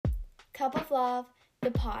Cup of Love,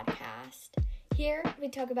 the podcast. Here we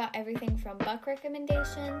talk about everything from book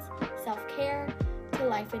recommendations, self-care, to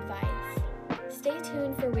life advice. Stay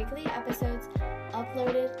tuned for weekly episodes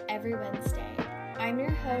uploaded every Wednesday. I'm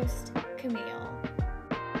your host, Camille.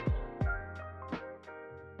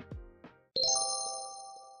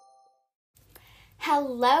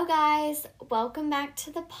 Hello guys, welcome back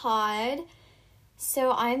to the pod.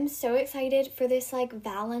 So I'm so excited for this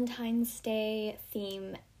Valentine's Day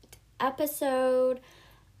theme episode.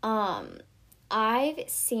 I've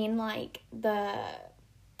seen the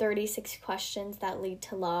 36 questions that lead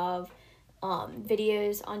to love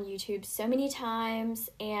videos on YouTube so many times,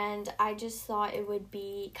 and I just thought it would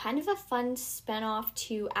be kind of a fun spinoff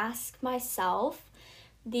to ask myself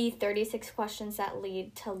the 36 questions that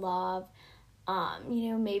lead to love.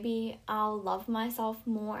 Maybe I'll love myself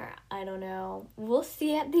more. I don't know. We'll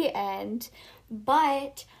see at the end.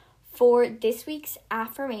 But for this week's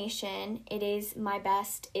affirmation, it is my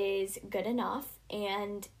best is good enough.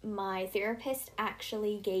 And my therapist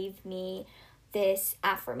actually gave me this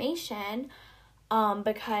affirmation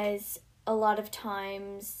because a lot of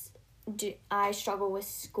times I struggle with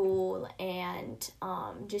school and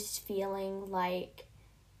just feeling like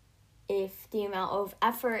if the amount of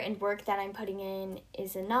effort and work that I'm putting in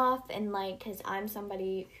is enough, and because I'm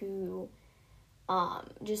somebody who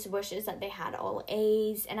just wishes that they had all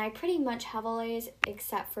A's, and I pretty much have all A's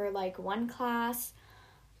except for one class,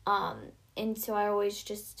 and so I always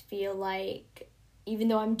just feel like even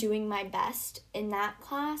though I'm doing my best in that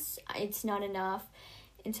class, it's not enough.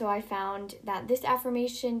 And so I found that this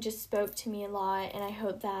affirmation just spoke to me a lot, and I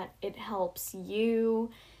hope that it helps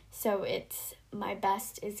you. So it's my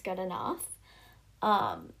best is good enough.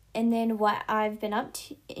 And then what I've been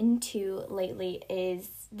into lately is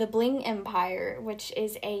The Bling Empire, which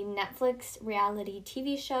is a Netflix reality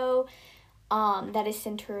TV show that is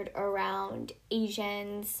centered around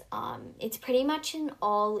Asians. It's pretty much an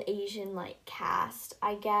all Asian cast,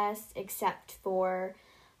 I guess, except for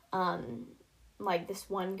this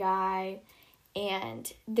one guy,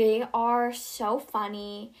 and they are so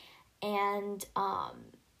funny, and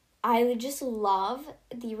I just love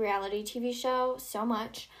the reality TV show so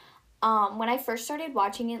much. When I first started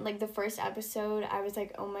watching it, the first episode, I was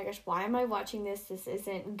like, oh my gosh, why am I watching this? This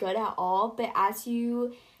isn't good at all. But as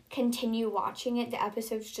you continue watching it, the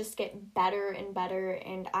episodes just get better and better,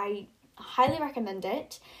 and I highly recommend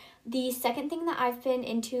it. The second thing that I've been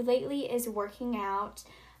into lately is working out.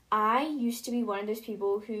 I used to be one of those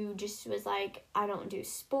people who just was like, I don't do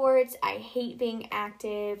sports, I hate being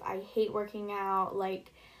active, I hate working out,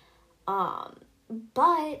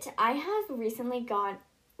 but I have recently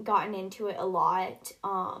gotten into it a lot,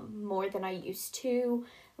 more than I used to,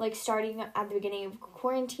 starting at the beginning of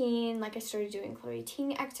quarantine, I started doing Chloe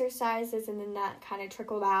Ting exercises, and then that kind of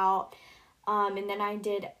trickled out, and then I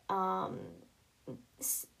did,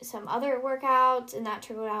 some other workouts, and that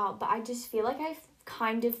trickled out, but I just feel like I've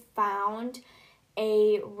kind of found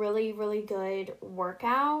a really, really good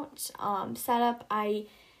workout, setup.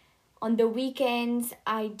 On the weekends,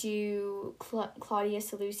 I do Claudia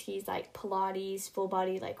Saluski's Pilates full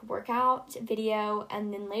body workout video,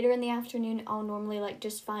 and then later in the afternoon, I'll normally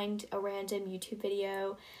just find a random YouTube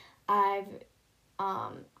video. I've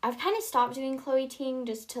kind of stopped doing Chloe Ting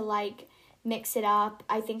just to mix it up.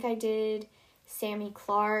 I think I did Sammy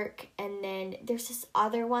Clark, and then there's this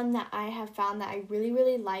other one that I have found that I really,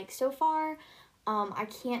 really like so far. I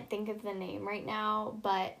can't think of the name right now,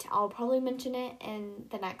 but I'll probably mention it in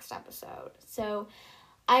the next episode. So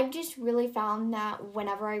I've just really found that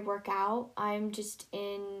whenever I work out, I'm just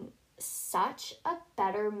in such a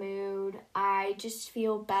better mood. I just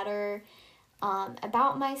feel better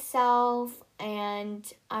about myself,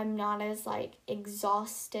 and I'm not as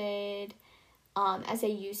exhausted as I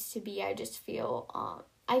used to be. I just feel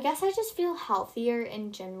I guess I just feel healthier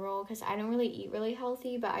in general, because I don't really eat really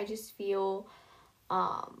healthy, but I just feel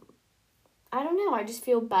I don't know, I just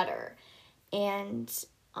feel better. And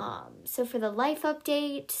so for the life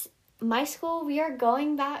update, my school, we are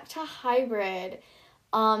going back to hybrid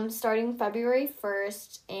starting February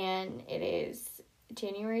 1st, and it is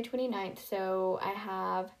January 29th, so I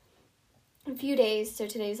have a few days. So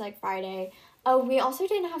today's Friday. Oh, we also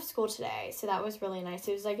didn't have school today, so that was really nice.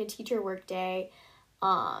 It was a teacher work day,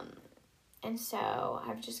 and so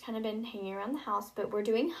I've just kind of been hanging around the house, but we're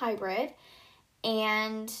doing hybrid.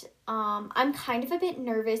 And I'm kind of a bit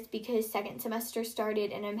nervous because second semester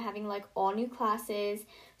started, and I'm having all new classes,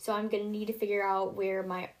 so I'm going to need to figure out where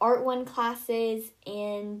my art 1 class is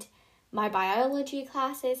and my biology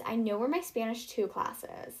classes. I know where my Spanish 2 class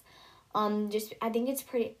is. I think it's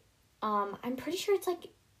pretty, I'm pretty sure it's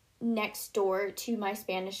next door to my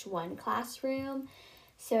Spanish 1 classroom.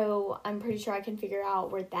 So I'm pretty sure I can figure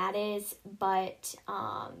out where that is. But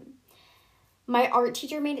my art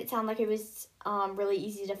teacher made it sound like it was really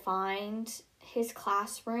easy to find his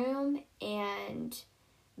classroom.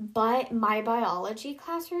 But my biology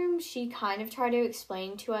classroom, she kind of tried to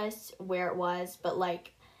explain to us where it was. But,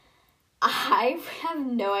 like, I have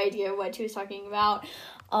no idea what she was talking about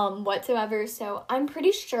whatsoever. So I'm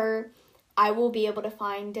pretty sure I will be able to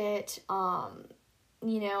find it.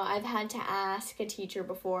 You know, I've had to ask a teacher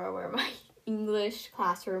before where my English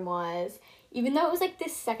classroom was. Even though it was, like,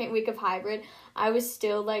 this second week of hybrid, I was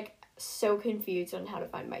still, like, so confused on how to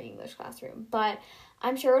find my English classroom. But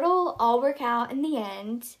I'm sure it'll all work out in the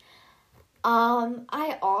end.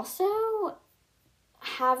 I also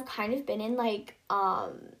have kind of been in, like,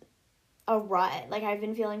 a rut. Like, I've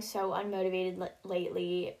been feeling so unmotivated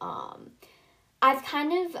lately. I've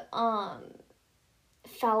kind of,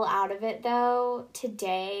 fell out of it, though,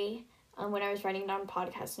 today. When I was writing down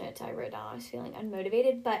podcast notes, I wrote down I was feeling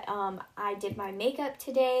unmotivated, but, I did my makeup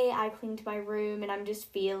today, I cleaned my room, and I'm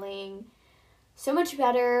just feeling so much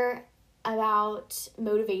better about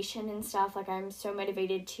motivation and stuff. Like, I'm so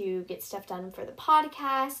motivated to get stuff done for the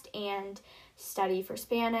podcast, and study for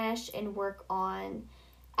Spanish, and work on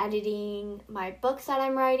editing my books that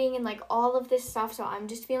I'm writing, and, like, all of this stuff, so I'm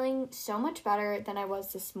just feeling so much better than I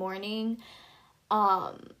was this morning.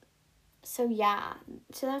 So yeah,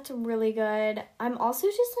 so that's really good. I'm also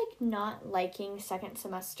just, like, not liking second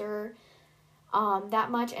semester,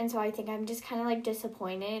 that much, and so I think I'm just kind of, like,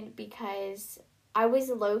 disappointed because I was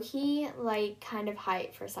low-key, like, kind of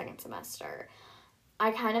hyped for second semester.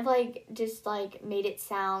 I kind of, like, just, like, made it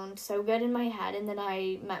sound so good in my head, and then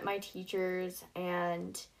I met my teachers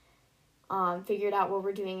and, figured out what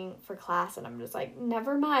we're doing for class, and I'm just like,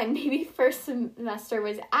 never mind, maybe first semester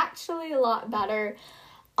was actually a lot better.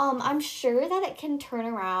 I'm sure that it can turn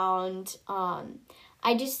around.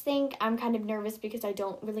 I just think I'm kind of nervous because I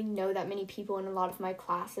don't really know that many people in a lot of my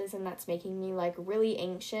classes, and that's making me, like, really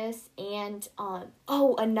anxious. And,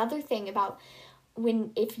 another thing about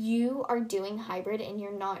if you are doing hybrid and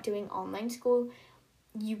you're not doing online school,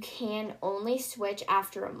 you can only switch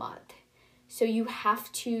after a month. So you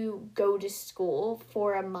have to go to school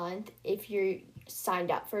for a month if you're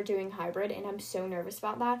signed up for doing hybrid, and I'm so nervous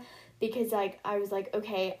about that because, like, I was like,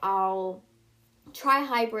 okay, I'll try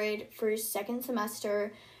hybrid for second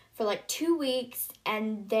semester for, like, 2 weeks,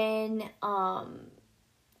 and then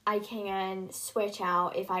I can switch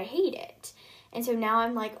out if I hate it. And so now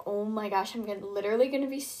I'm like, oh my gosh, I'm literally going to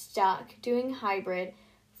be stuck doing hybrid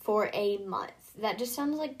for a month. That just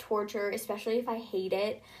sounds like torture, especially if I hate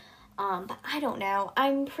it. But I don't know.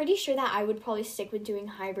 I'm pretty sure that I would probably stick with doing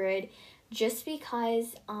hybrid just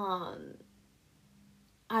because, I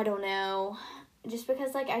don't know. Just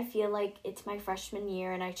because, like, I feel like it's my freshman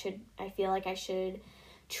year, and I feel like I should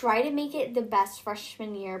try to make it the best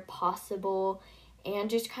freshman year possible and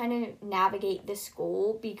just kind of navigate the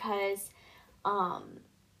school because I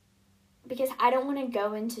don't want to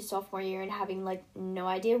go into sophomore year and having, like, no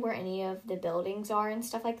idea where any of the buildings are and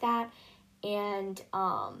stuff like that. And,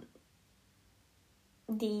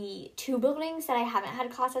 the 2 buildings that I haven't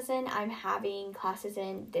had classes in, I'm having classes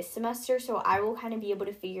in this semester, so I will kind of be able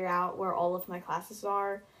to figure out where all of my classes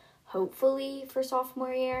are, hopefully, for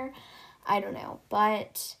sophomore year. I don't know,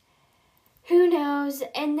 but who knows?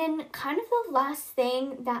 And then kind of the last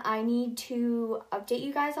thing that I need to update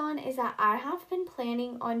you guys on is that I have been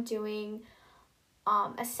planning on doing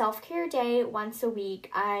a self-care day once a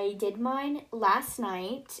week. I did mine last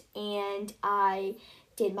night, and I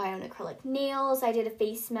did my own acrylic nails. I did a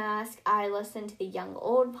face mask. I listened to the Young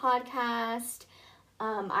Old podcast.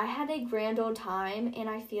 I had a grand old time, and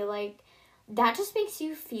I feel like that just makes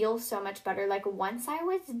you feel so much better. Like, once I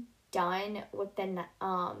was done with the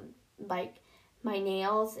like my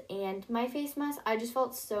nails and my face mask, I just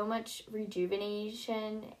felt so much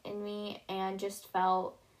rejuvenation in me and just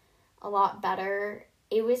felt a lot better.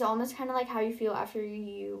 It was almost kind of like how you feel after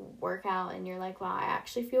you work out and you're like, wow, I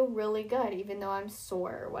actually feel really good even though I'm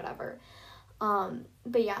sore or whatever.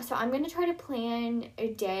 But yeah, so I'm going to try to plan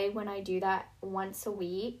a day when I do that once a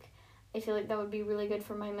week. I feel like that would be really good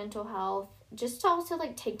for my mental health. Just to also,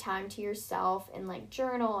 like, take time to yourself and, like,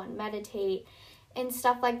 journal and meditate and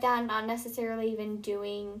stuff like that. Not necessarily even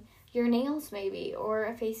doing your nails maybe or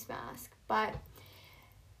a face mask. But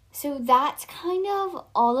so that's kind of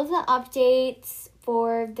all of the updates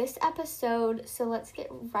for this episode. So let's get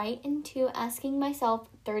right into asking myself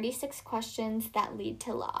 36 questions that lead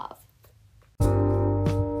to love.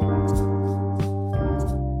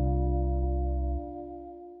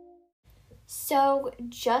 So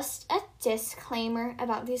just a disclaimer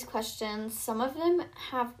about these questions. Some of them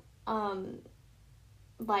have,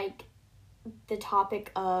 like, the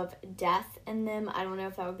topic of death in them. I don't know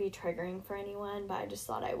if that would be triggering for anyone, but I just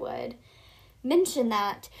thought I would mention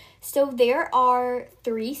that. So there are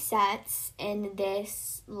 3 sets in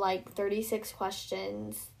this, like, 36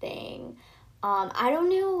 questions thing. I don't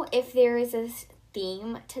know if there is a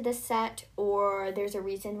theme to the set or there's a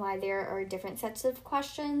reason why there are different sets of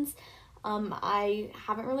questions. I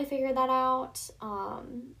haven't really figured that out,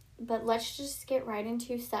 but let's just get right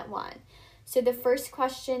into set 1. So the first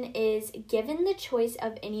question is, given the choice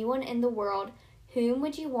of anyone in the world, whom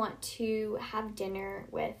would you want to have dinner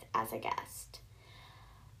with as a guest?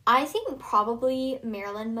 I think probably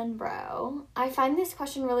Marilyn Monroe. I find this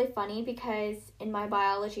question really funny because in my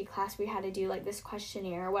biology class we had to do like this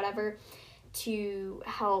questionnaire or whatever to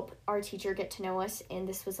help our teacher get to know us, and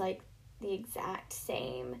this was like the exact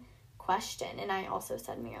same question, and I also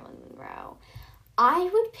said Marilyn Monroe. I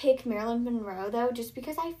would pick Marilyn Monroe though, just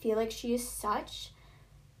because I feel like she is such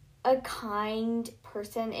a kind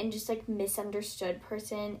person and just like misunderstood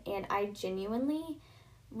person, and I genuinely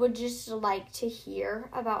would just like to hear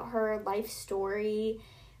about her life story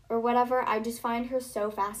or whatever. I just find her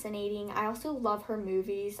so fascinating. I also love her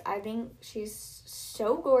movies. I think she's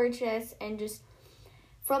so gorgeous, and just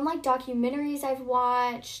from like documentaries I've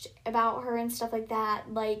watched about her and stuff like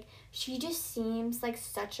that, like she just seems like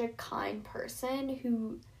such a kind person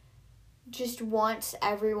who just wants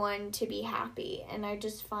everyone to be happy, and I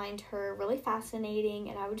just find her really fascinating,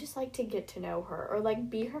 and I would just like to get to know her or like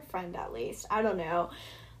be her friend at least. I don't know,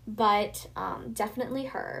 but definitely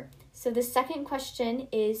her. So the second question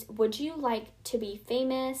is, would you like to be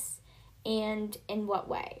famous, and in what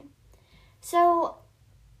way? So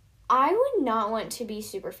I would not want to be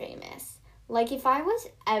super famous. Like, if I was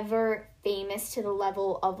ever famous to the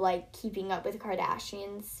level of, like, Keeping Up with the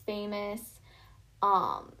Kardashians famous,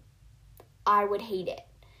 I would hate it.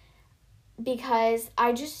 Because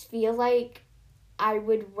I just feel like I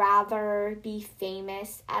would rather be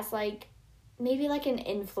famous as, like, maybe, like, an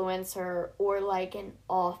influencer or, like, an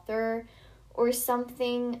author or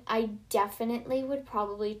something. I definitely would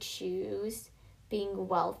probably choose being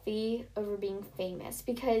wealthy over being famous,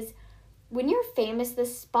 because when you're famous, the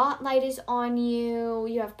spotlight is on you,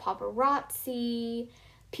 you have paparazzi,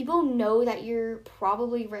 people know that you're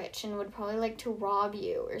probably rich and would probably like to rob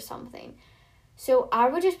you or something. So I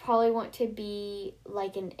would just probably want to be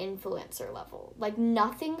like an influencer level, like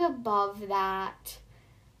nothing above that.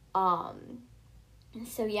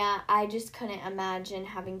 So yeah, I just couldn't imagine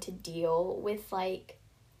having to deal with like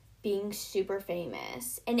being super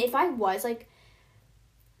famous. And if I was like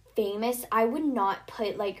famous, I would not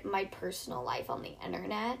put like my personal life on the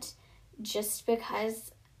internet, just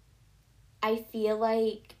because I feel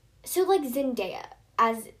like, so like Zendaya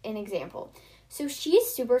as an example, so she's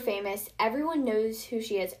super famous, everyone knows who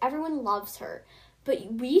she is, everyone loves her,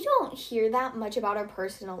 but we don't hear that much about her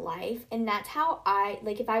personal life. And that's how I,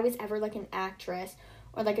 like, if I was ever like an actress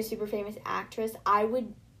or like a super famous actress, I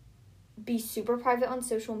would be super private on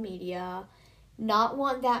social media, not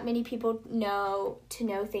want that many people to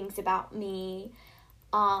know things about me,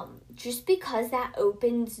 just because that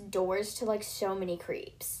opens doors to like so many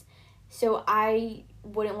creeps. So I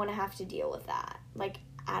wouldn't want to have to deal with that like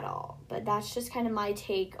at all. But that's just kind of my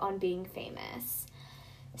take on being famous.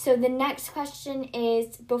 So the next question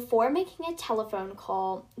is, before making a telephone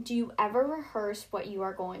call, do you ever rehearse what you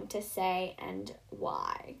are going to say and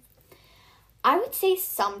why? I would say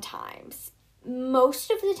sometimes.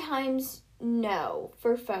 Most of the times, no,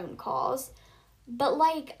 for phone calls. But,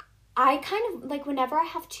 like, I kind of, like, whenever I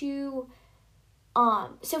have to,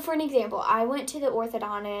 so for an example, I went to the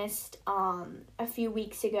orthodontist, a few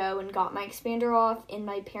weeks ago and got my expander off, and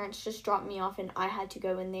my parents just dropped me off, and I had to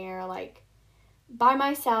go in there, like, by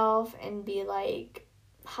myself and be like,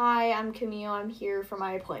 hi, I'm Camille, I'm here for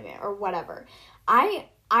my appointment, or whatever. I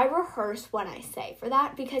rehearse what I say for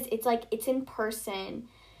that, because it's, like, it's in person.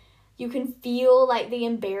 You can feel, like, the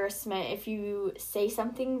embarrassment if you say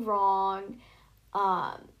something wrong,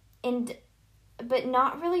 but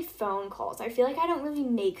not really phone calls. I feel like I don't really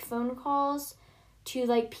make phone calls to,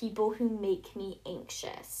 like, people who make me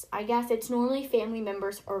anxious. I guess it's normally family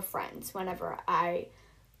members or friends whenever I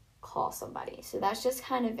call somebody. So that's just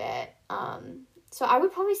kind of it. So I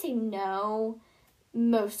would probably say no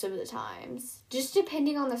most of the times, just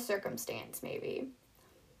depending on the circumstance, maybe.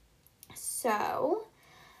 So,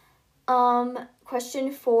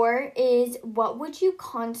 question 4 is, what would you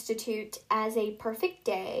constitute as a perfect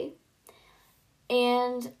day?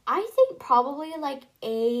 And I think probably like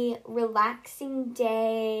a relaxing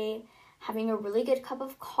day, having a really good cup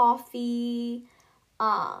of coffee,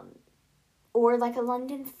 or like a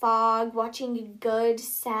London fog, watching a good,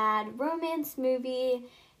 sad romance movie,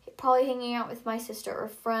 probably hanging out with my sister or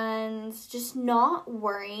friends, just not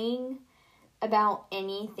worrying about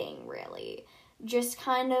anything really. Just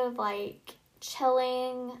kind of like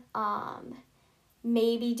chilling,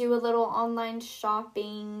 maybe do a little online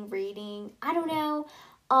shopping, reading. I don't know.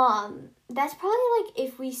 That's probably like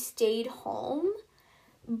if we stayed home.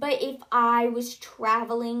 But if I was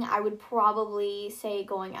traveling, I would probably say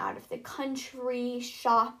going out of the country,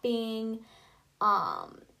 shopping,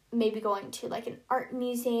 maybe going to like an art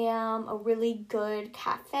museum, a really good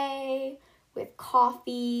cafe with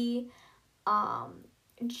coffee,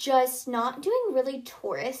 just not doing really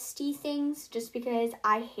touristy things just because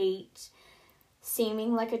I hate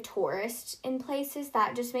seeming like a tourist in places.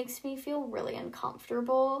 That just makes me feel really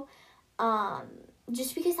uncomfortable.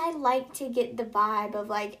 Just because I like to get the vibe of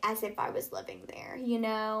like as if I was living there, you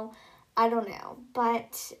know? I don't know.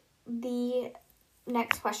 But the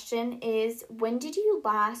next question is, when did you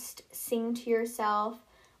last sing to yourself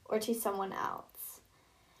or to someone else?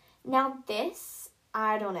 Now this,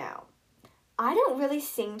 I don't know. I don't really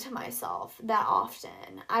sing to myself that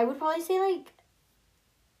often. I would probably say like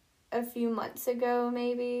a few months ago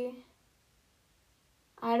maybe.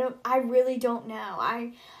 I really don't know.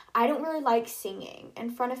 I don't really like singing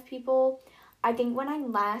in front of people. I think when I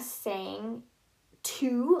last sang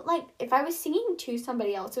to, like, if I was singing to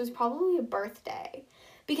somebody else, it was probably a birthday.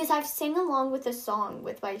 Because I've sang along with a song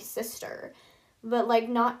with my sister, but, like,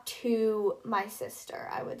 not to my sister,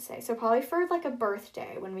 I would say. So probably for, like, a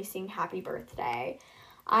birthday, when we sing happy birthday.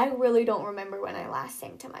 I really don't remember when I last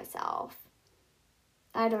sang to myself.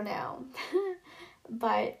 I don't know.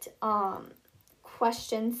 But,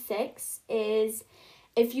 question 6 is,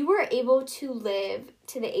 if you were able to live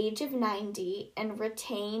to the age of 90 and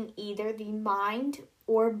retain either the mind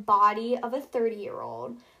or body of a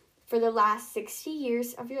 30-year-old for the last 60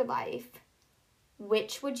 years of your life,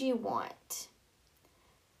 which would you want?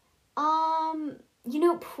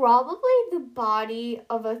 Probably the body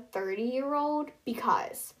of a 30-year-old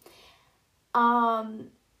because,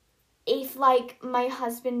 if, like, my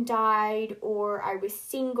husband died or I was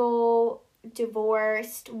single,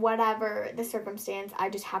 divorced, whatever the circumstance, I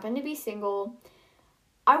just happen to be single,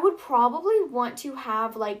 I would probably want to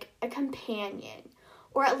have, like, a companion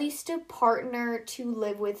or at least a partner to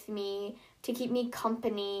live with me, to keep me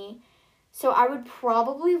company. So I would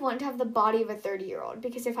probably want to have the body of a 30-year-old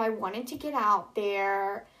because if I wanted to get out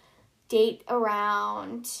there, date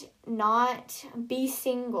around, not be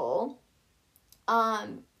single,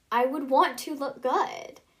 I would want to look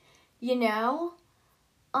good, you know?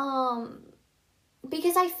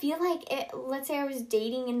 Because I feel like let's say I was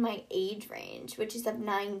dating in my age range, which is of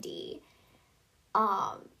 90,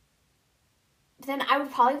 then I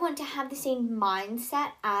would probably want to have the same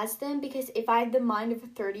mindset as them, because if I had the mind of a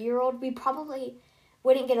 30-year-old, we probably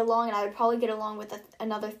wouldn't get along, and I would probably get along with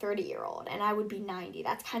another 30-year-old, and I would be 90.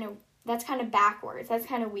 That's kind of backwards. That's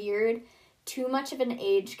kind of weird. Too much of an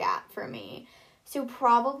age gap for me. So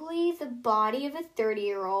probably the body of a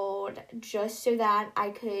 30-year-old, just so that I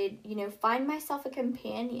could, find myself a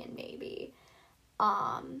companion maybe.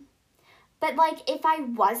 But, like, if I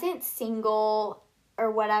wasn't single or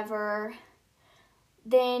whatever,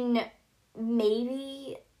 then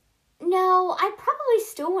maybe, no, I probably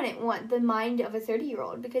still wouldn't want the mind of a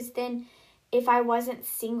 30-year-old, because then if I wasn't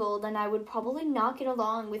single, then I would probably not get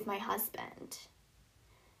along with my husband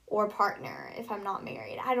or partner if I'm not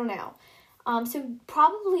married. I don't know. So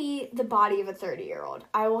probably the body of a 30-year-old.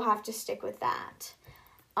 I will have to stick with that.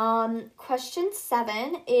 Question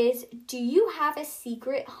 7 is, do you have a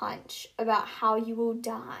secret hunch about how you will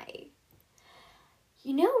die?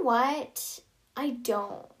 You know what? I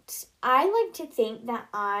don't. I like to think that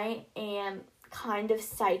I am kind of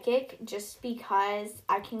psychic just because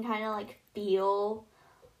I can kind of like feel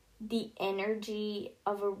the energy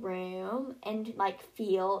of a room and like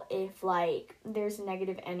feel if like there's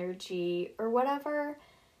negative energy or whatever.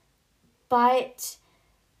 But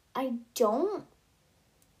I don't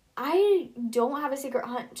have a secret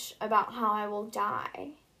hunch about how I will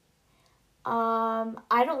die.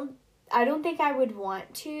 I don't think I would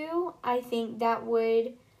want to. I think that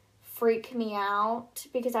would freak me out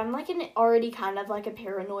because I'm like already kind of like a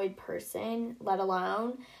paranoid person, let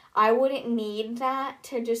alone I wouldn't need that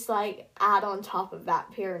to just like add on top of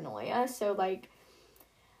that paranoia. So like,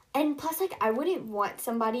 and plus like I wouldn't want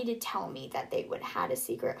somebody to tell me that they would had a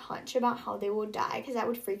secret hunch about how they will die, because that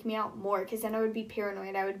would freak me out more, because then I would be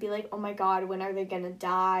paranoid. I would be like, oh my god, when are they gonna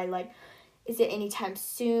die? Like, is it anytime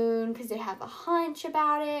soon because they have a hunch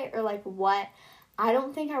about it, or like what? I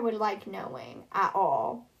don't think I would like knowing at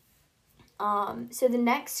all. So the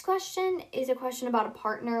next question is a question about a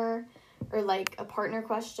partner, or like a partner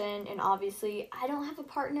question, and obviously I don't have a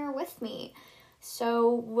partner with me,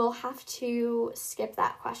 so we'll have to skip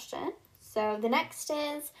that question. So the next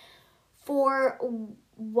is, for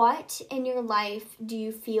what in your life do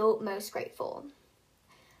you feel most grateful?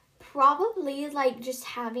 Probably like just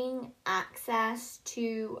having access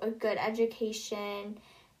to a good education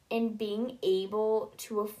and being able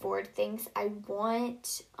to afford things I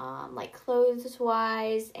want, like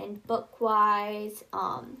clothes-wise and book-wise,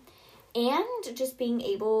 and just being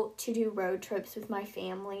able to do road trips with my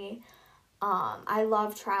family. I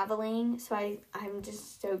love traveling, so I'm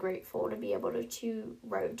just so grateful to be able to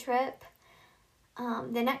road trip.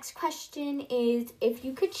 The next question is, if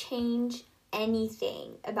you could change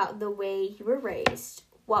anything about the way you were raised,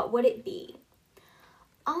 what would it be?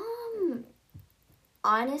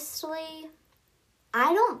 Honestly,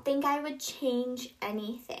 I don't think I would change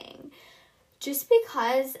anything, just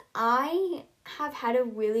because I have had a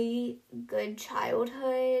really good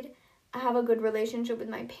childhood. I have a good relationship with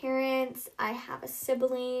my parents. I have a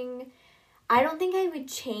sibling. I don't think I would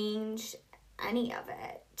change any of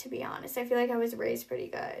it, to be honest. I feel like I was raised pretty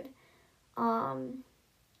good.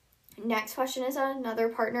 Next question is another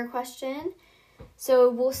partner question. So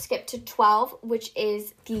we'll skip to 12, which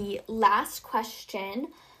is the last question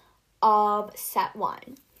of set 1.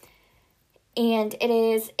 And it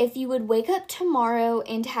is, if you would wake up tomorrow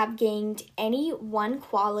and have gained any one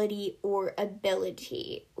quality or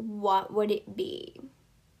ability, what would it be?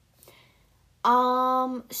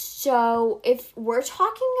 So if we're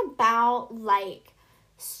talking about like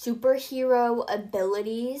superhero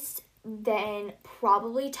abilities, then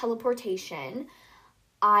probably teleportation.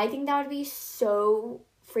 I think that would be so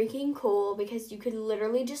freaking cool, because you could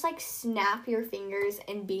literally just like snap your fingers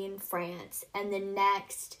and be in France, and then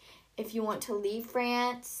next, if you want to leave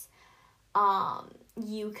France,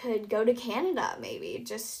 you could go to Canada maybe,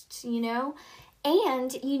 just,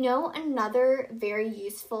 And, another very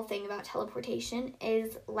useful thing about teleportation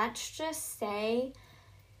is, let's just say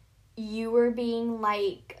you were being,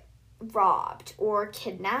 like, robbed or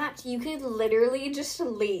kidnapped. You could literally just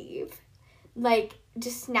leave. Like,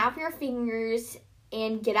 just snap your fingers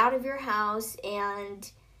and get out of your house and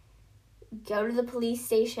go to the police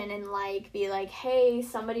station and, like, be like, hey,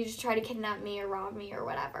 somebody just tried to kidnap me or rob me or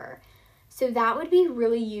whatever. So that would be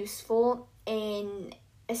really useful in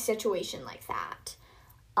a situation like that.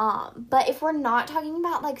 But if we're not talking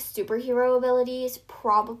about like superhero abilities,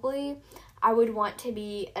 probably I would want to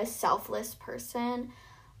be a selfless person.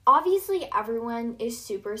 Obviously, everyone is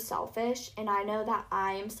super selfish, and I know that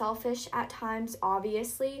I am selfish at times,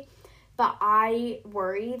 obviously, but I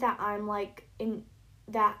worry that I'm like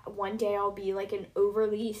that one day I'll be like an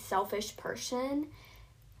overly selfish person.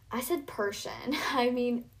 I said person. I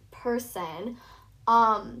mean person.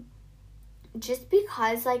 Just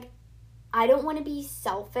because like I don't want to be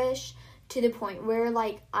selfish to the point where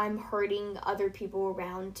like I'm hurting other people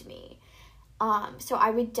around me. So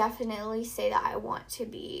I would definitely say that I want to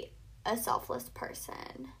be a selfless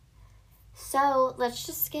person. So let's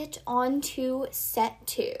just get on to set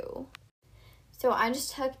 2. So I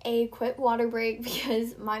just took a quick water break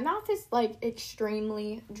because my mouth is like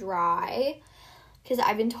extremely dry, because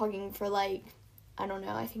I've been talking for like, I don't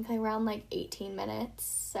know, I think like around like 18 minutes.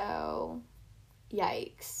 So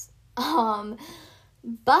yikes.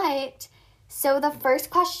 But so the first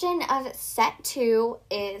question of set 2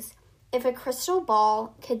 is, if a crystal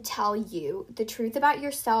ball could tell you the truth about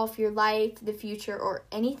yourself, your life, the future, or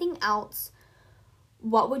anything else,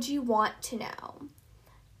 what would you want to know?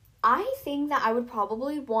 I think that I would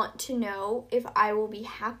probably want to know if I will be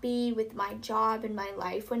happy with my job and my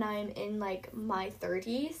life when I'm in like my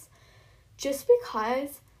 30s. Just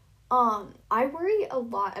because I worry a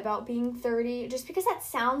lot about being 30, just because that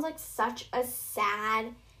sounds like such a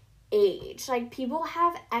sad age. Like, people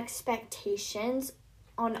have expectations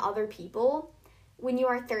on other people when you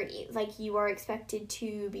are 30. Like, you are expected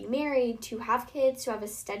to be married, to have kids, to have a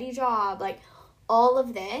steady job, like all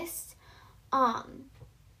of this.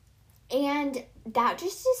 And that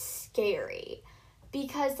just is scary,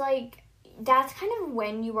 because like that's kind of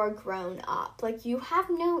when you are grown up. Like, you have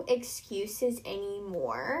no excuses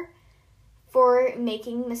anymore for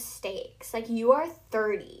making mistakes. Like, you are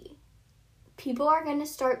 30. People are going to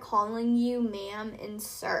start calling you ma'am and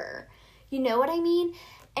sir. You know what I mean?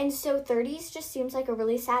 And so 30s just seems like a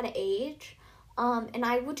really sad age. And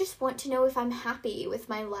I would just want to know if I'm happy with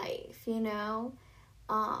my life,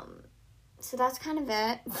 So that's kind of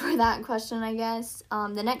it for that question, I guess.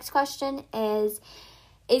 The next question is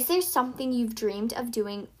there something you've dreamed of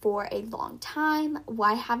doing for a long time?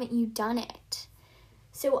 Why haven't you done it?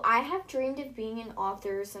 So I have dreamed of being an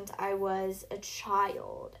author since I was a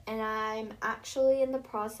child, and I'm actually in the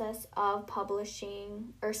process of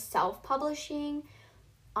publishing or self-publishing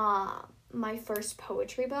my first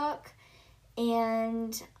poetry book,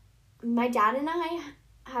 and my dad and I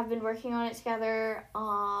have been working on it together.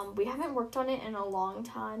 We haven't worked on it in a long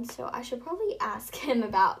time, so I should probably ask him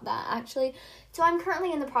about that, actually. So I'm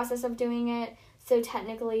currently in the process of doing it, so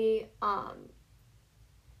technically,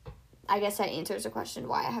 I guess that answers the question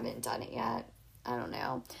why I haven't done it yet. I don't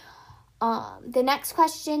know. The next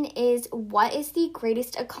question is, what is the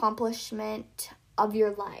greatest accomplishment of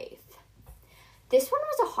your life? This one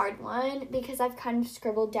was a hard one because I've kind of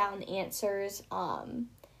scribbled down answers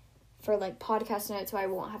for like podcast notes, so I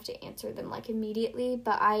won't have to answer them like immediately.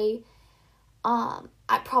 But I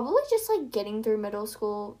probably just like getting through middle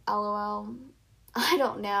school, LOL. I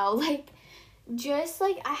don't know, like just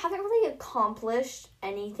like I haven't really accomplished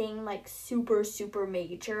anything like super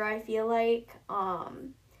major, I feel like.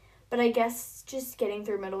 But I guess just getting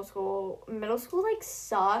through middle school like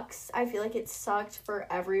sucks. I feel like it sucked for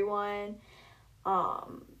everyone.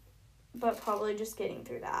 But probably just getting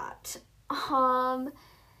through that. The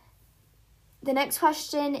next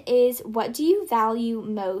question is, what do you value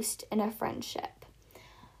most in a friendship?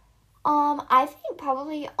 I think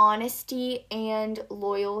probably honesty and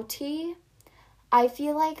loyalty. I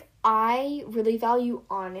feel like I really value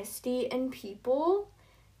honesty in people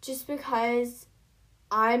just because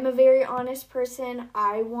I'm a very honest person.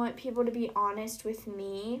 I want people to be honest with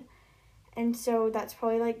me. And so that's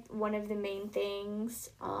probably like one of the main things.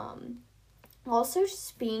 Also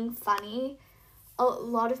just being funny. A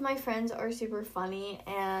lot of my friends are super funny,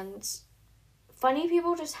 and funny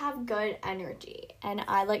people just have good energy. And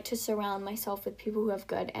I like to surround myself with people who have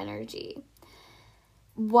good energy.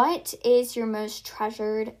 What is your most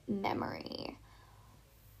treasured memory?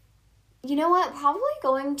 You know what? Probably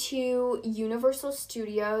going to Universal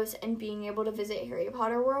Studios and being able to visit Harry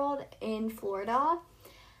Potter World in Florida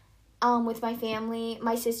with my family.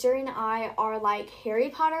 My sister and I are like Harry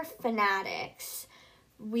Potter fanatics.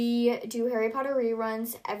 We do Harry Potter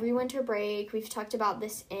reruns every winter break. We've talked about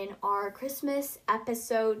this in our Christmas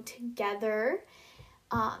episode together.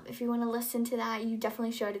 If you want to listen to that, you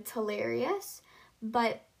definitely should. It's hilarious.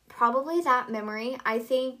 But probably that memory, I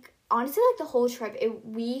think, honestly, like the whole trip,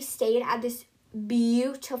 we stayed at this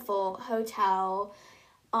beautiful hotel.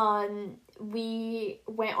 We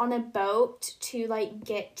went on a boat to, like,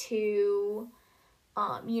 get to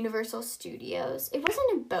Universal Studios. It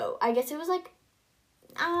wasn't a boat. I guess it was, like,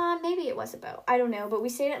 maybe it was a boat. I don't know. But we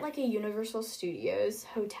stayed at, like, a Universal Studios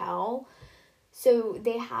hotel. So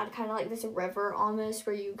they had kind of, like, this river almost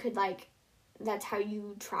where you could, like, that's how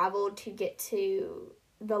you traveled to get to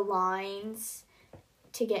the lines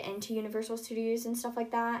to get into Universal Studios and stuff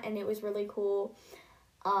like that, and it was really cool.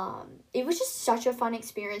 It was just such a fun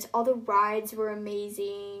experience. All the rides were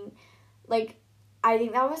amazing. Like, I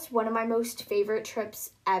think that was one of my most favorite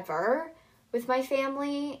trips ever with my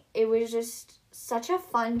family. It was just such a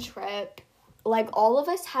fun trip. Like, all of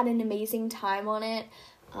us had an amazing time on it,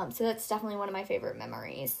 so that's definitely one of my favorite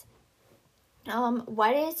memories.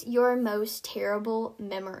 What is your most terrible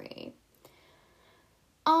memory?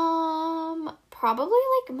 Probably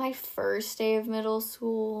like my first day of middle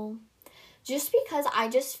school. Just because I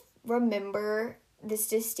just remember this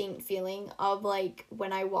distinct feeling of like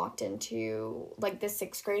when I walked into like the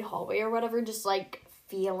 6th grade hallway or whatever, just like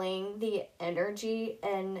feeling the energy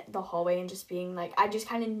in the hallway and just being like, I just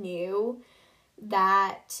kind of knew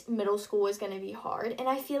that middle school was going to be hard. And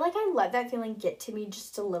I feel like I let that feeling get to me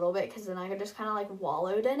just a little bit because then I just kind of like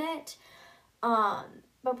wallowed in it.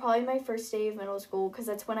 But probably my first day of middle school, because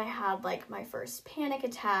that's when I had like my first panic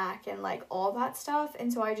attack and like all that stuff.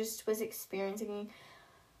 And so I just was experiencing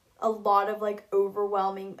a lot of like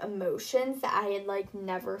overwhelming emotions that I had like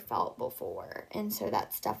never felt before. And so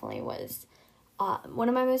that's definitely was one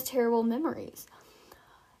of my most terrible memories.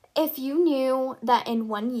 If you knew that in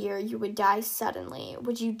 1 year you would die suddenly,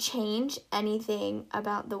 would you change anything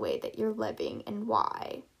about the way that you're living and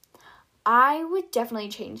why? I would definitely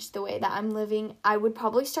change the way that I'm living. I would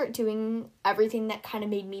probably start doing everything that kind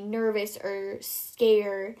of made me nervous or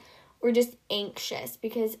scared or just anxious,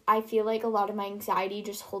 because I feel like a lot of my anxiety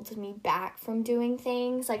just holds me back from doing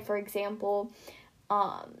things. Like, for example,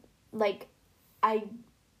 like I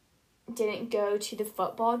didn't go to the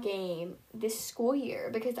football game this school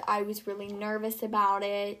year because I was really nervous about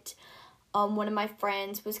it. One of my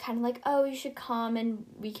friends was kind of like, oh, you should come and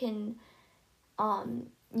we can,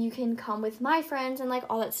 you can come with my friends and like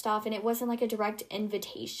all that stuff. And it wasn't like a direct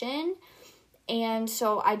invitation. And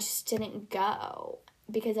so I just didn't go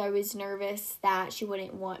because I was nervous that she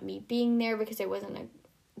wouldn't want me being there because it wasn't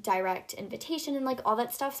direct invitation and, like, all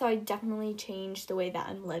that stuff, so I definitely changed the way that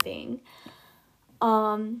I'm living.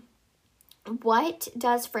 What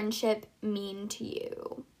does friendship mean to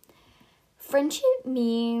you? Friendship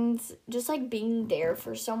means just, like, being there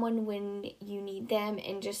for someone when you need them,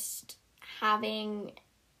 and just having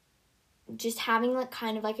like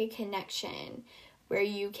kind of like a connection where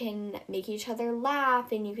you can make each other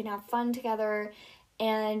laugh and you can have fun together,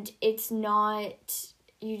 and it's not,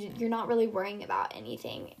 you're not really worrying about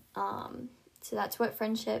anything. So that's what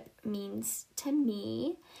friendship means to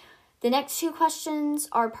me. The next two questions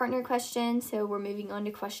are partner questions, so we're moving on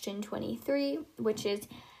to question 23, which is,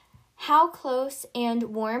 how close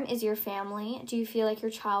and warm is your family? Do you feel like your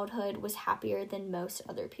childhood was happier than most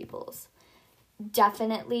other people's?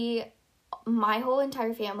 Definitely. My whole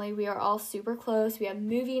entire family, we are all super close. We have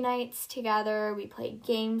movie nights together. We play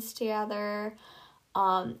games together.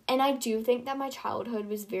 And I do think that my childhood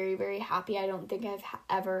was very, very happy. I don't think I've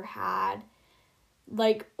ever had,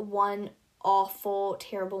 like, one awful,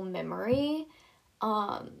 terrible memory.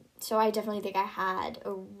 So I definitely think I had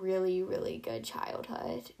a really, really good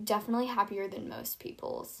childhood. Definitely happier than most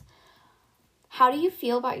people's. How do you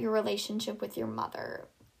feel about your relationship with your mother?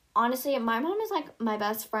 Honestly, my mom is, like, my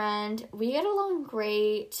best friend. We get along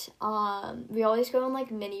great. We always go on,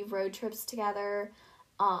 like, mini road trips together.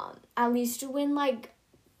 At least when, like,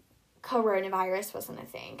 coronavirus wasn't a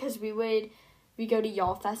thing. Because we go to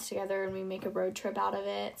Y'all Fest together and we make a road trip out of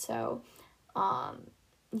it. So,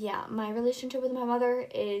 yeah, my relationship with my mother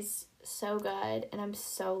is so good, and I'm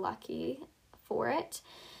so lucky for it.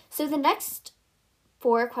 So the next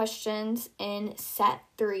 4 questions in set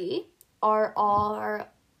 3 are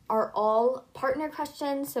all partner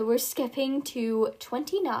questions, so we're skipping to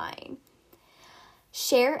 29.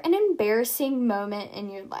 Share an embarrassing moment in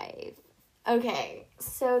your life. Okay,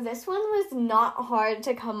 so this one was not hard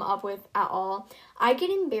to come up with at all. I get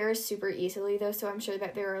embarrassed super easily, though, so I'm sure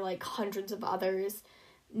that there are, like, hundreds of others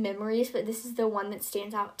memories, but this is the one that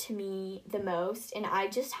stands out to me the most, and I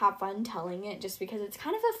just have fun telling it just because it's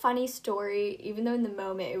kind of a funny story, even though in the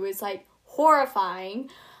moment it was, like, horrifying.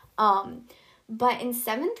 But in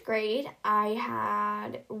 7th grade, I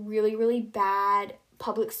had really, really bad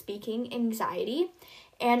public speaking anxiety,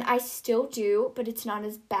 and I still do, but it's not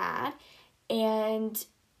as bad. And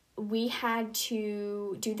we had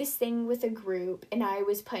to do this thing with a group, and I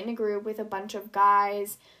was put in a group with a bunch of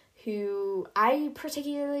guys who I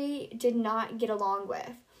particularly did not get along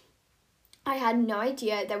with. I had no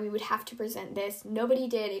idea that we would have to present this. Nobody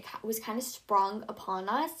did. It was kind of sprung upon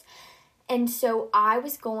us. And so I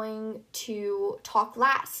was going to talk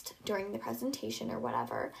last during the presentation or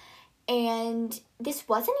whatever. And this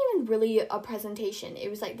wasn't even really a presentation. It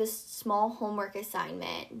was like this small homework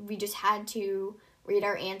assignment. We just had to read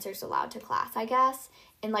our answers aloud to class, I guess,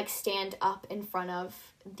 and, like, stand up in front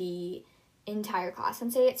of the entire class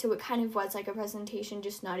and say it. So it kind of was like a presentation,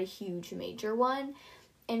 just not a huge major one.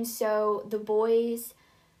 And so the boys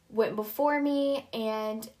went before me,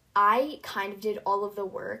 and I kind of did all of the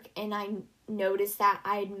work, and I noticed that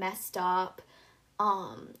I had messed up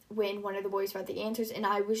when one of the boys read the answers, and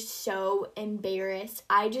I was so embarrassed.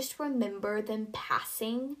 I just remember them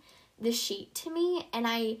passing the sheet to me, and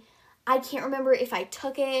I can't remember if I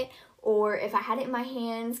took it or if I had it in my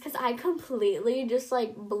hands, because I completely just,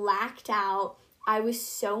 like, blacked out. I was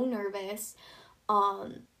so nervous.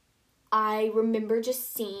 I remember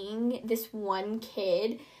just seeing this one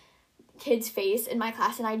kid's face in my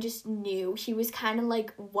class, and I just knew he was kind of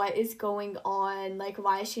like, what is going on? Like,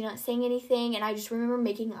 why is she not saying anything? And I just remember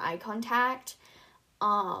making eye contact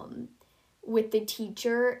with the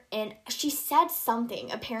teacher, and she said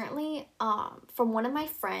something, apparently, from one of my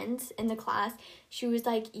friends in the class. She was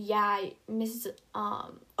like, yeah, Mrs.,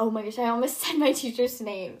 oh my gosh, I almost said my teacher's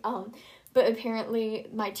name, but apparently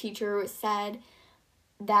my teacher said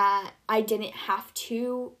that I didn't have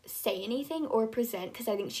to say anything or present, because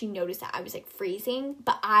I think she noticed that I was, like, freezing,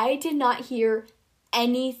 but I did not hear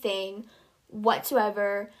anything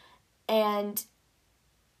whatsoever, and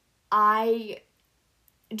I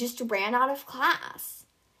just ran out of class.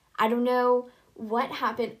 I don't know what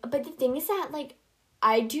happened, but the thing is that, like,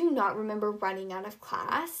 I do not remember running out of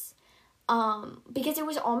class, because it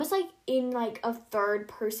was almost, like, in, like, a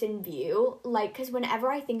third-person view, like, because whenever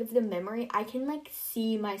I think of the memory, I can, like,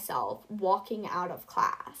 see myself walking out of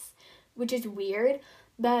class, which is weird,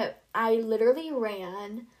 but I literally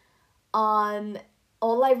ran.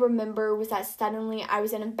 All I remember was that suddenly I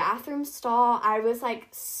was in a bathroom stall. I was, like,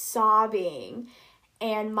 sobbing,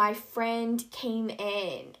 and my friend came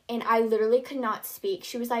in, and I literally could not speak.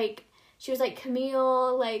 She was like,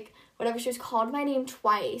 Camille, like, whatever, she was called my name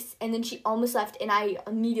twice, and then she almost left, and I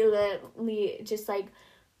immediately just, like,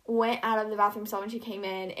 went out of the bathroom stall when she came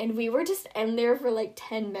in, and we were just in there for, like,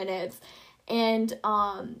 10 minutes, and,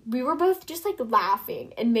 we were both just, like,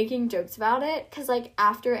 laughing and making jokes about it, because, like,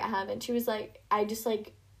 after it happened, she was like, I just,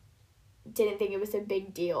 like, didn't think it was a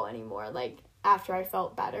big deal anymore, like, after I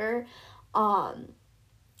felt better,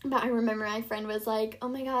 but I remember my friend was like, oh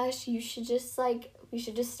my gosh, you should just, like, we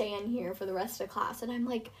should just stay in here for the rest of class, and I'm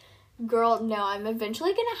like, girl, no, I'm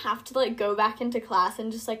eventually gonna have to, like, go back into class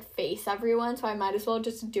and just, like, face everyone, so I might as well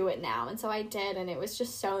just do it now. And so I did, and it was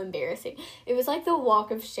just so embarrassing. It was like the walk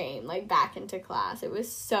of shame, like, back into class. It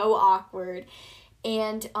was so awkward.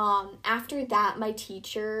 And after that, my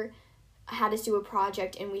teacher had us do a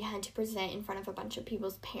project, and we had to present in front of a bunch of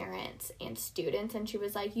people's parents and students, and she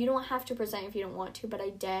was like, you don't have to present if you don't want to, but I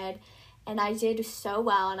did, and I did so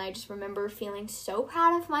well, and I just remember feeling so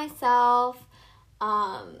proud of myself.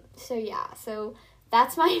 So yeah, so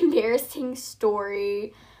that's my embarrassing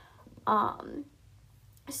story.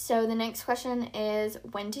 So the next question is,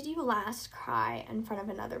 when did you last cry in front of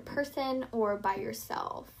another person or by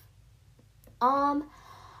yourself?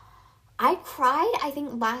 I cried, I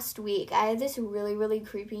think, last week. I had this really, really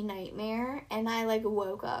creepy nightmare, and I, like,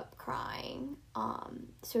 woke up crying.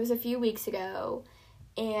 So it was a few weeks ago,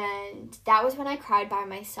 and that was when I cried by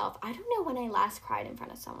myself. I don't know when I last cried in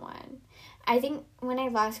front of someone. I think when I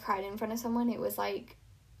last cried in front of someone, it was, like,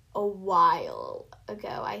 a while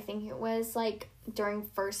ago. I think it was, like, during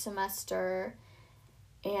first semester,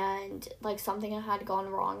 and, like, something had gone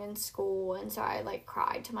wrong in school, and so I, like,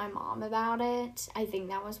 cried to my mom about it. I think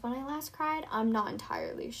that was when I last cried. I'm not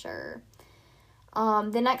entirely sure.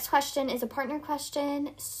 The next question is a partner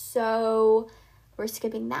question, so we're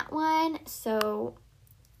skipping that one. So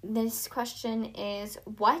this question is,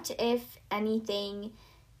 what, if anything,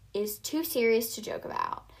 is too serious to joke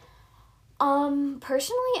about?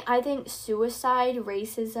 Personally, I think suicide,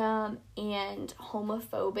 racism, and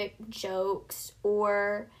homophobic jokes,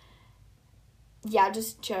 or, yeah,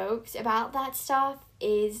 just jokes about that stuff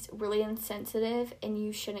is really insensitive, and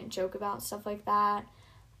you shouldn't joke about stuff like that.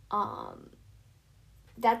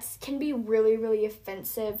 That can be really, really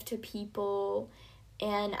offensive to people,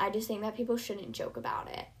 and I just think that people shouldn't joke about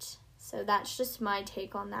it. So that's just my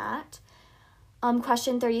take on that.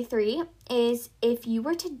 Question 33 is, if you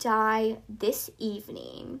were to die this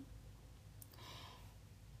evening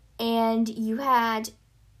and you had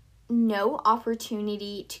no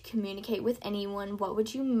opportunity to communicate with anyone, what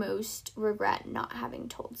would you most regret not having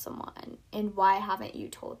told someone, and why haven't you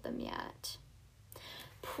told them yet?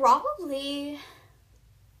 Probably,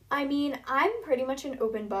 I mean, I'm pretty much an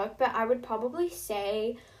open book, but I would probably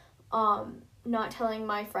say not telling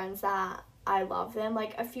my friends that I love them.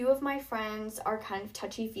 Like, a few of my friends are kind of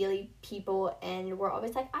touchy-feely people, and we're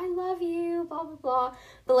always like, I love you, blah, blah, blah.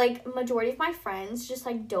 But, like, majority of my friends just,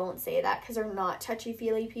 like, don't say that because they're not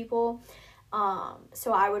touchy-feely people.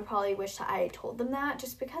 So I would probably wish that I told them that,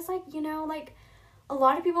 just because, like, you know, like, a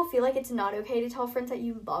lot of people feel like it's not okay to tell friends that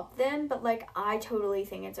you love them, but, like, I totally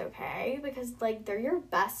think it's okay because, like, they're your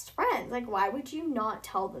best friends. Like, why would you not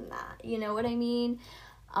tell them that? You know what I mean?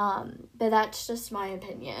 But that's just my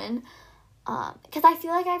opinion. Because I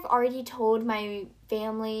feel like I've already told my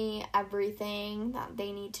family everything that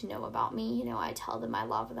they need to know about me. You know, I tell them I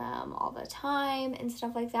love them all the time and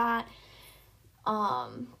stuff like that.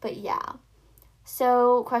 But yeah.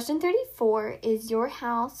 So, question 34 is, your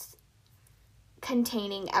house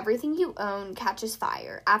containing everything you own catches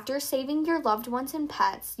fire. After saving your loved ones and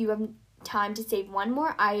pets, you have time to save one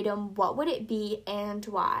more item. What would it be and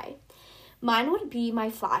why? Mine would be my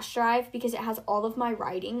flash drive because it has all of my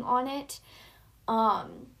writing on it.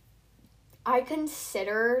 I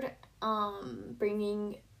considered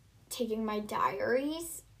taking my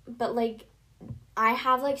diaries, but, like, I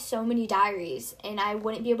have, like, so many diaries, and I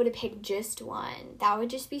wouldn't be able to pick just one. That would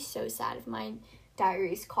just be so sad if my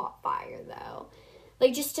diaries caught fire, though.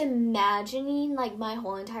 Like, just imagining, like, my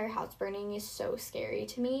whole entire house burning is so scary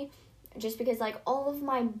to me, just because, like, all of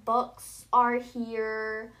my books are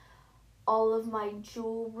here, all of my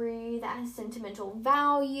jewelry that has sentimental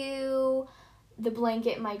value, the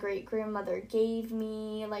blanket my great-grandmother gave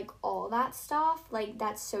me, like, all that stuff. Like,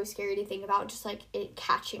 that's so scary to think about, just, like, it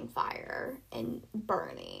catching fire and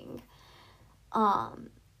burning.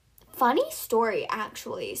 Funny story,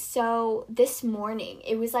 actually. So, this morning,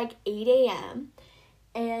 it was, like, 8 a.m.,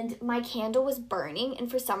 and my candle was burning, and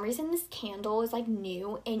for some reason, this candle is, like,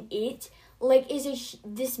 new, and it, like, is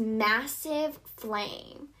this massive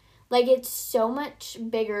flame. Like, it's so much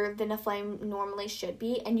bigger than a flame normally should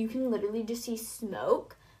be, and you can literally just see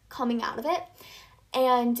smoke coming out of it.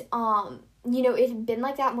 And, you know, it had been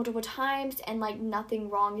like that multiple times, and, like, nothing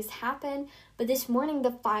wrong has happened. But this morning,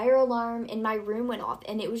 the fire alarm in my room went off,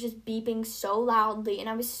 and it was just beeping so loudly, and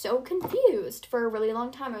I was so confused for a really long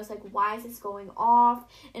time. I was like, why is this going off?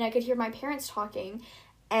 And I could hear my parents talking,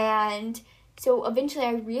 and so eventually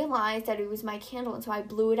I realized that it was my candle, and so I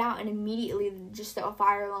blew it out, and immediately just the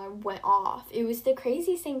fire alarm went off. It was the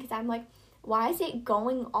craziest thing, because I'm like, why is it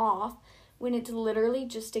going off when it's literally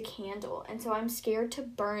just a candle? And so I'm scared to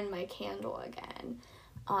burn my candle again,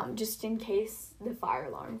 just in case the fire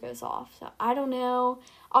alarm goes off. So I don't know.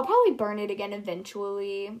 I'll probably burn it again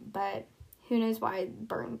eventually, but who knows why it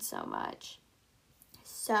burned so much.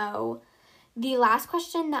 So the last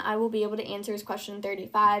question that I will be able to answer is question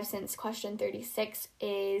 35, since question 36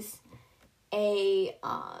 is a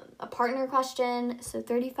partner question. So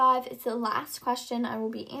 35 is the last question I will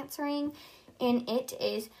be answering, and it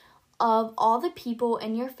is, of all the people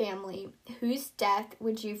in your family, whose death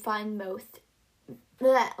would you find most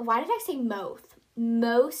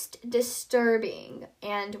disturbing,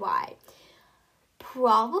 and why?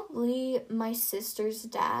 Probably my sister's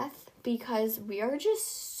death, because we are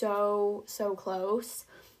just so close,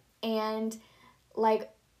 and, like,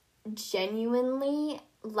 genuinely,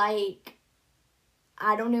 like,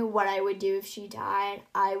 I don't know what I would do if she died.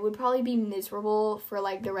 I would probably be miserable for,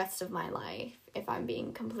 like, the rest of my life, if I'm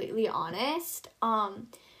being completely honest.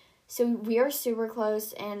 So we are super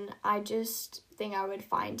close, and I just think I would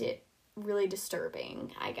find it really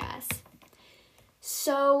disturbing, I guess.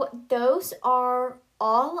 So those are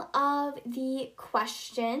all of the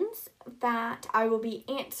questions that I will be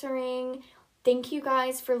answering. Thank you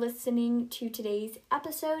guys for listening to today's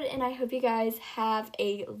episode, and I hope you guys have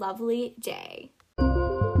a lovely day.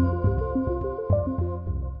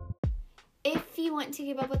 If you want to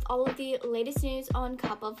keep up with all of the latest news on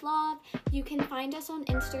Cup of Love, you can find us on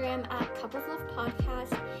Instagram at Cup of Love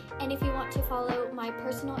Podcast. And if you want to follow my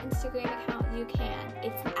personal Instagram account, you can.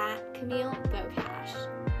 It's at Camille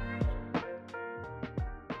Bocash.